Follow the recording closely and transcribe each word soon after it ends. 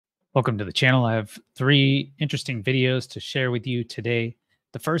Welcome to the channel. I have 3 interesting videos to share with you today.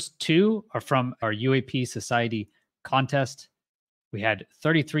 The first 2 are from our UAPsociety contest. We had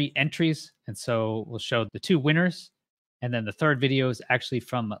 33 entries, and so we'll show the 2 winners. And then the third video is actually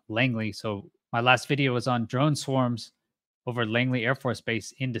from Langley. So my last video was on drone swarms over Langley Air Force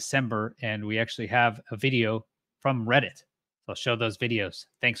Base in December, and we actually have a video from Reddit. So I'll show those videos.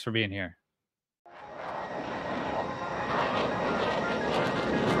 Thanks for being here.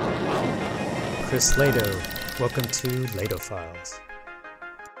 Chris Lehto. Welcome to LehtoFiles.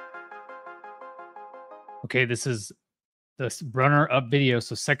 Okay, this is the runner-up video.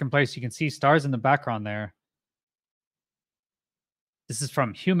 So second place, you can see stars in the background there. This is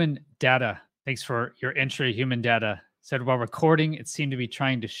from Human Data. Thanks for your entry, Human Data. Said while recording, it seemed to be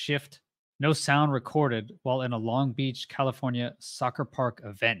trying to shift. No sound recorded while in a Long Beach, California soccer park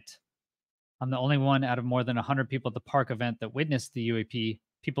event. I'm the only one out of more than 100 people at the park event that witnessed the UAP.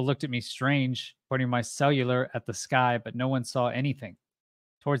 People looked at me strange, pointing my cellular at the sky, but no one saw anything.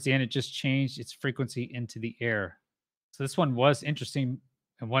 Towards the end, it just changed its frequency into the air. So this one was interesting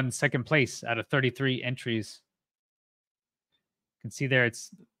and won second place out of 33 entries. You can see there it's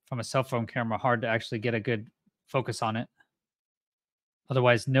from a cell phone camera, hard to actually get a good focus on it.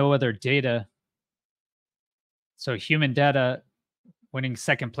 Otherwise, no other data. So Human Data winning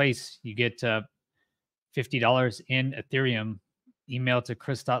second place, you get $50 in Ethereum. Email to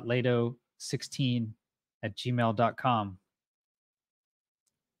chris.lehto16@gmail.com.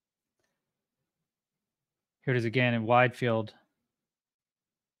 Here it is again in wide field.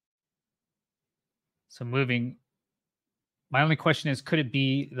 So moving. My only question is, could it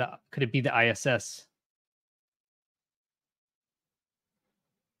be the ISS?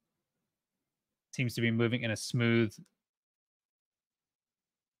 Seems to be moving in a smooth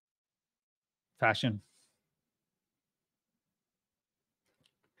fashion.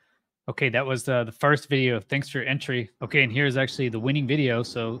 Okay, that was the first video. Thanks for your entry. Okay, and here's actually the winning video.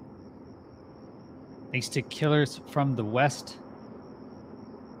 So thanks to Killers from the West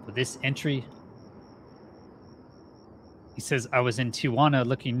for this entry. He says, I was in Tijuana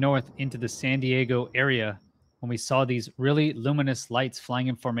looking north into the San Diego area when we saw these really luminous lights flying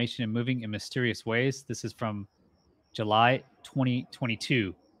in formation and moving in mysterious ways. This is from July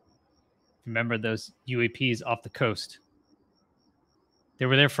 2022. Remember those UAPs off the coast. They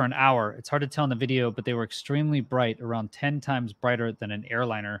were there for an hour. It's hard to tell in the video, but they were extremely bright, around 10 times brighter than an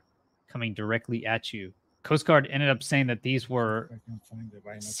airliner coming directly at you. Coast Guard ended up saying that these were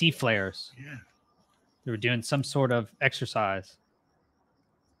sea flares. Yeah. They were doing some sort of exercise.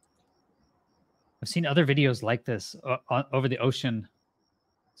 I've seen other videos like this over the ocean.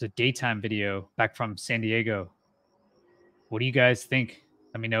 It's a daytime video back from San Diego. What do you guys think?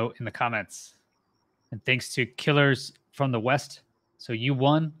 Let me know in the comments. And thanks to Killers from the West. So you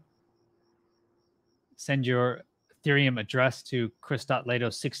won. Send your Ethereum address to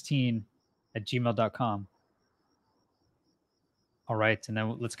chris.lehto16@gmail.com. All right, and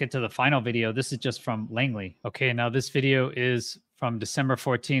then let's get to the final video. This is just from Langley. Okay, now this video is from December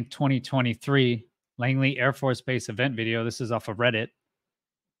 14th, 2023. Langley Air Force Base event video. This is off of Reddit. It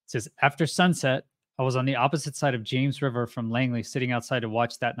says, after sunset, I was on the opposite side of James River from Langley, sitting outside to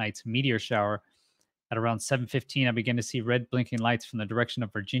watch that night's meteor shower. At around 7:15, I began to see red blinking lights from the direction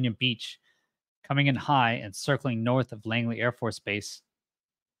of Virginia Beach, coming in high and circling north of Langley Air Force Base,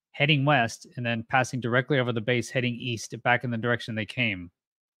 heading west, and then passing directly over the base, heading east, back in the direction they came.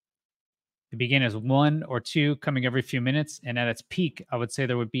 It began as 1 or 2 coming every few minutes, and at its peak, I would say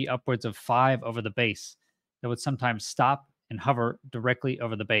there would be upwards of 5 over the base that would sometimes stop and hover directly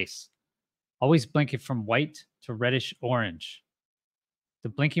over the base, always blinking from white to reddish orange. The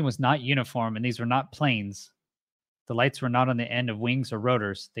blinking was not uniform, and these were not planes. The lights were not on the end of wings or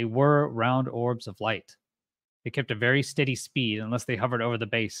rotors. They were round orbs of light. They kept a very steady speed unless they hovered over the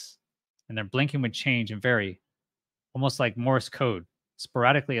base, and their blinking would change and vary, almost like Morse code.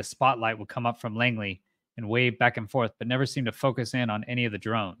 Sporadically, a spotlight would come up from Langley and wave back and forth, but never seemed to focus in on any of the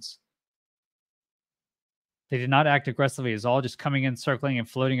drones. They did not act aggressively, as all just coming in, circling, and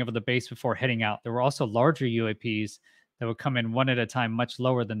floating over the base before heading out. There were also larger UAPs that would come in one at a time, much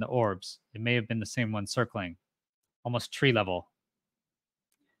lower than the orbs. It may have been the same one circling, almost tree level.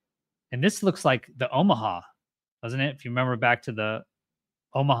 And this looks like the Omaha, doesn't it? If you remember back to the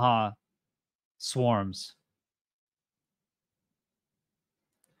Omaha swarms.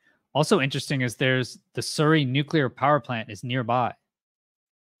 Also interesting is there's the Surrey nuclear power plant is nearby.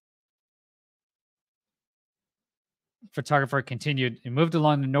 Photographer continued, it moved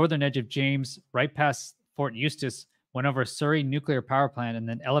along the northern edge of James, right past Fort Eustis, went over Surrey nuclear power plant, and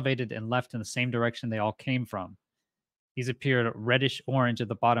then elevated and left in the same direction they all came from. These appeared reddish orange at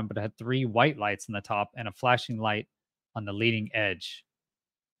the bottom, but had 3 white lights on the top and a flashing light on the leading edge.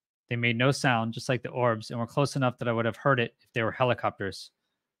 They made no sound, just like the orbs, and were close enough that I would have heard it if they were helicopters.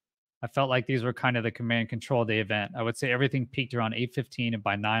 I felt like these were kind of the command control of the event. I would say everything peaked around 8:15, and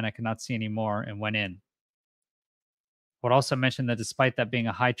by 9 I could not see any more and went in. I would also mention that despite that being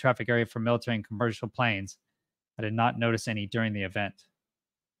a high traffic area for military and commercial planes, I did not notice any during the event.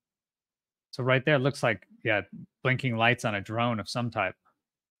 So right there, it looks like, yeah, blinking lights on a drone of some type.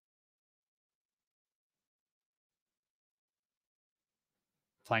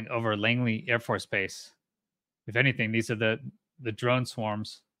 Flying over Langley Air Force Base. If anything, these are the drone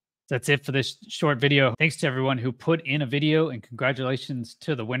swarms. That's it for this short video. Thanks to everyone who put in a video, and congratulations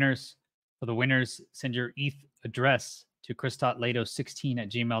to the winners. For the winners, send your ETH address to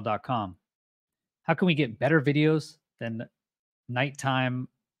chris.lehto16@gmail.com. How can we get better videos than nighttime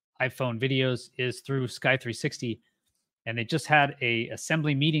iPhone videos is through Sky360. And they just had a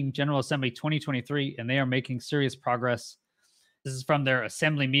assembly meeting, General Assembly 2023, and they are making serious progress. This is from their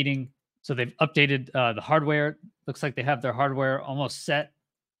assembly meeting. So they've updated the hardware. Looks like they have their hardware almost set.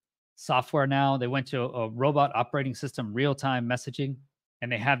 Software now. They went to a robot operating system, real-time messaging,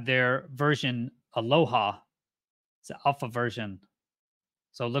 and they have their version Aloha. It's an alpha version.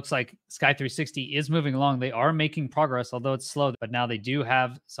 So it looks like Sky360 is moving along. They are making progress, although it's slow, but now they do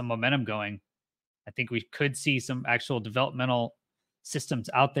have some momentum going. I think we could see some actual developmental systems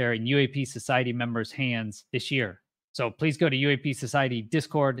out there in UAP Society members' hands this year. So please go to UAP Society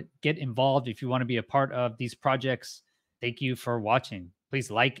Discord, get involved if you want to be a part of these projects. Thank you for watching.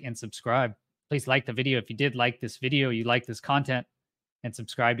 Please like and subscribe. Please like the video if you did like this video, you like this content, and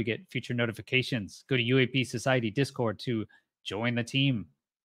subscribe to get future notifications. Go to UAP Society Discord to join the team.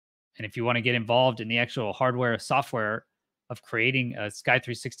 And if you want to get involved in the actual hardware, software of creating a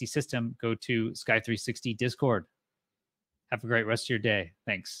Sky360 system, go to Sky360 Discord. Have a great rest of your day.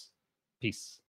 Thanks. Peace.